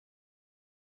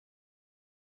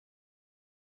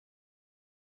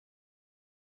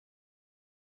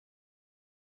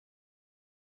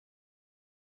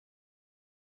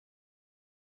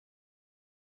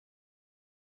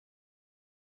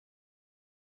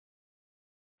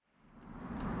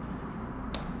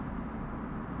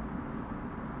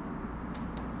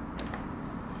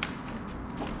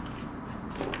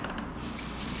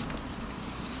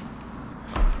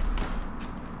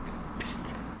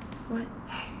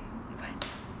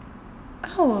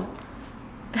Oh,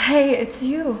 hey, it's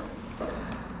you.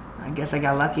 I guess I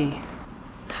got lucky.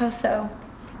 How so?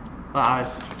 Well, I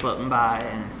was floating by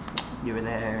and you were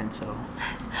there, and so...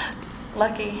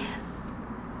 Lucky.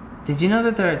 Did you know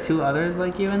that there are 2 others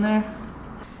like you in there?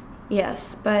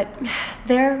 Yes, but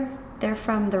they're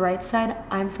from the right side,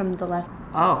 I'm from the left.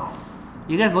 Oh,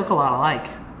 you guys look a lot alike.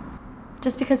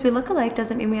 Just because we look alike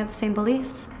doesn't mean we have the same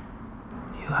beliefs.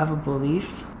 You have a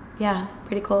belief? Yeah,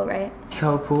 pretty cool, right?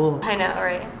 So cool. I know,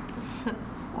 right?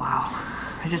 Wow.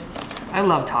 I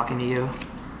love talking to you.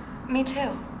 Me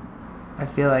too. I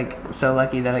feel like so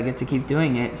lucky that I get to keep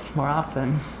doing it more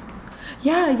often.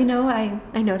 Yeah, you know, I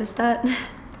noticed that.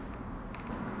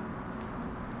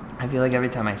 I feel like every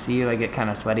time I see you, I get kind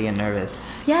of sweaty and nervous.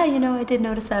 Yeah, you know, I did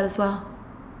notice that as well.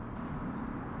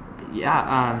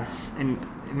 Yeah, and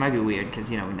it might be weird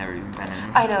because, you know, we've never even been in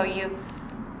it. I know, you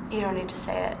don't need to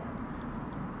say it.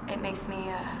 It makes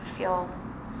me feel,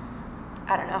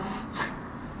 I don't know.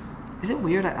 Is it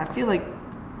weird? I feel like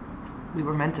we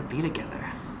were meant to be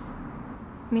together.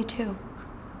 Me too.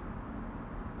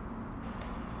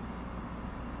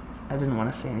 I didn't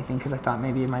want to say anything because I thought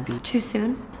maybe it might be... Too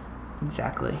soon?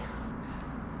 Exactly.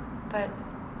 But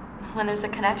when there's a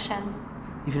connection...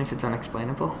 Even if it's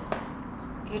unexplainable?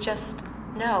 You just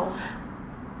know,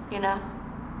 you know?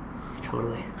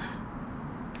 Totally.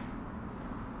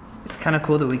 It's kind of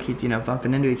cool that we keep, you know,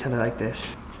 bumping into each other like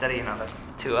this. Instead of, you know, the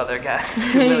 2 other guys,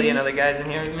 2 million other guys in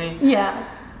here with me. Yeah,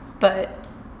 but...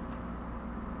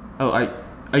 Oh,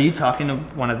 are you talking to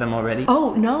one of them already?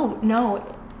 Oh,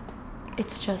 no.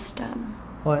 It's just,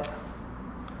 What?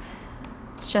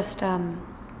 It's just, I'm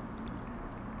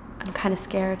kind of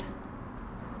scared.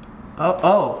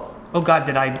 Oh God,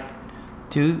 did I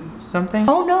do something?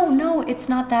 Oh, no, it's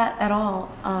not that at all.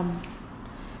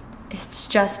 It's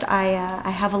just I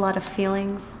have a lot of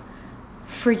feelings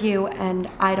for you, and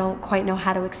I don't quite know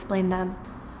how to explain them.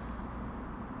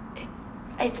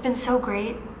 It's been so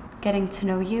great getting to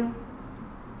know you,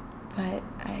 but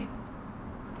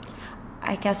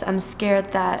I guess I'm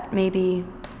scared that maybe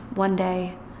one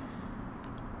day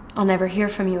I'll never hear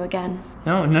from you again.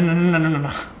 No.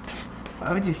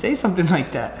 Why would you say something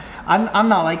like that? I'm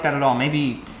not like that at all.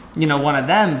 Maybe, you know, one of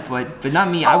them, but not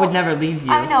me. I would never leave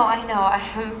you. I know.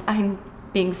 I'm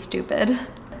being stupid.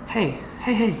 Hey.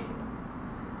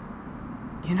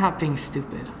 You're not being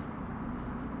stupid.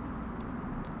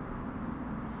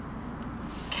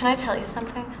 Can I tell you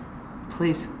something?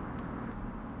 Please.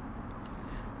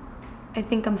 I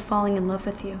think I'm falling in love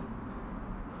with you.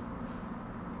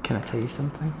 Can I tell you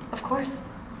something? Of course.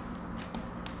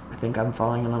 I think I'm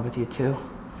falling in love with you too.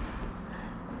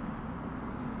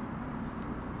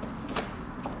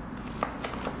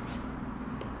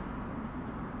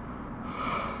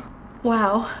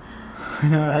 Wow. I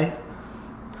know, right?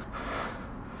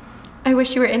 I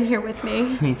wish you were in here with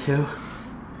me. Me too.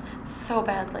 So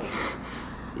badly.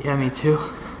 Yeah, me too.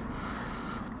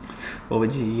 What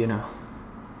would you know,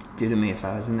 do to me if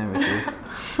I was in there with you?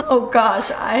 Oh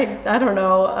gosh, I don't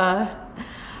know.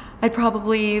 I'd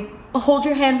probably hold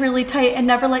your hand really tight and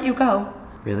never let you go.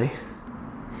 Really?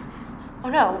 Oh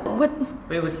no.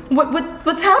 Wait,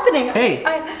 what's happening? Hey,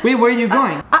 wait, where are you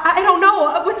going? I don't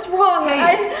know. What's wrong?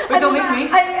 Hey, wait, don't leave me.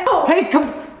 Hey,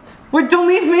 come. Wait, don't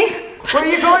leave me. Where are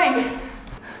you going?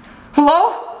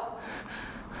 Hello?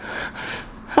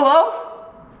 Hello?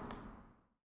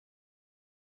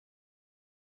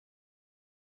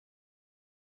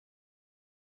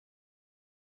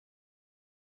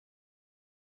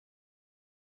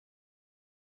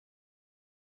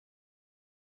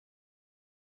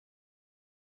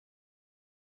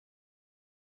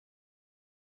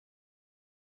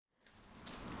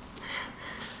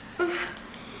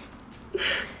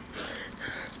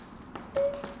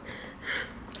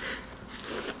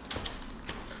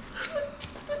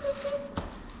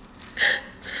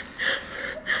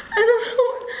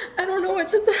 I don't know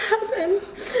what just happened.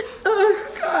 Oh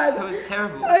God. That was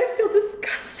terrible. I feel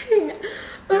disgusting.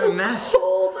 You're a mess.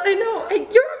 Cold. I know.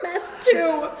 You're a mess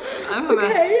too. I'm a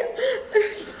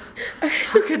mess.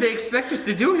 How could they expect us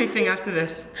to do anything after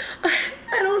this?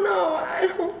 I don't know. I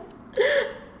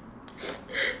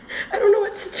don't know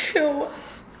what to do.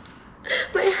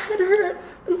 My head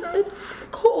hurts and I'm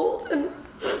cold and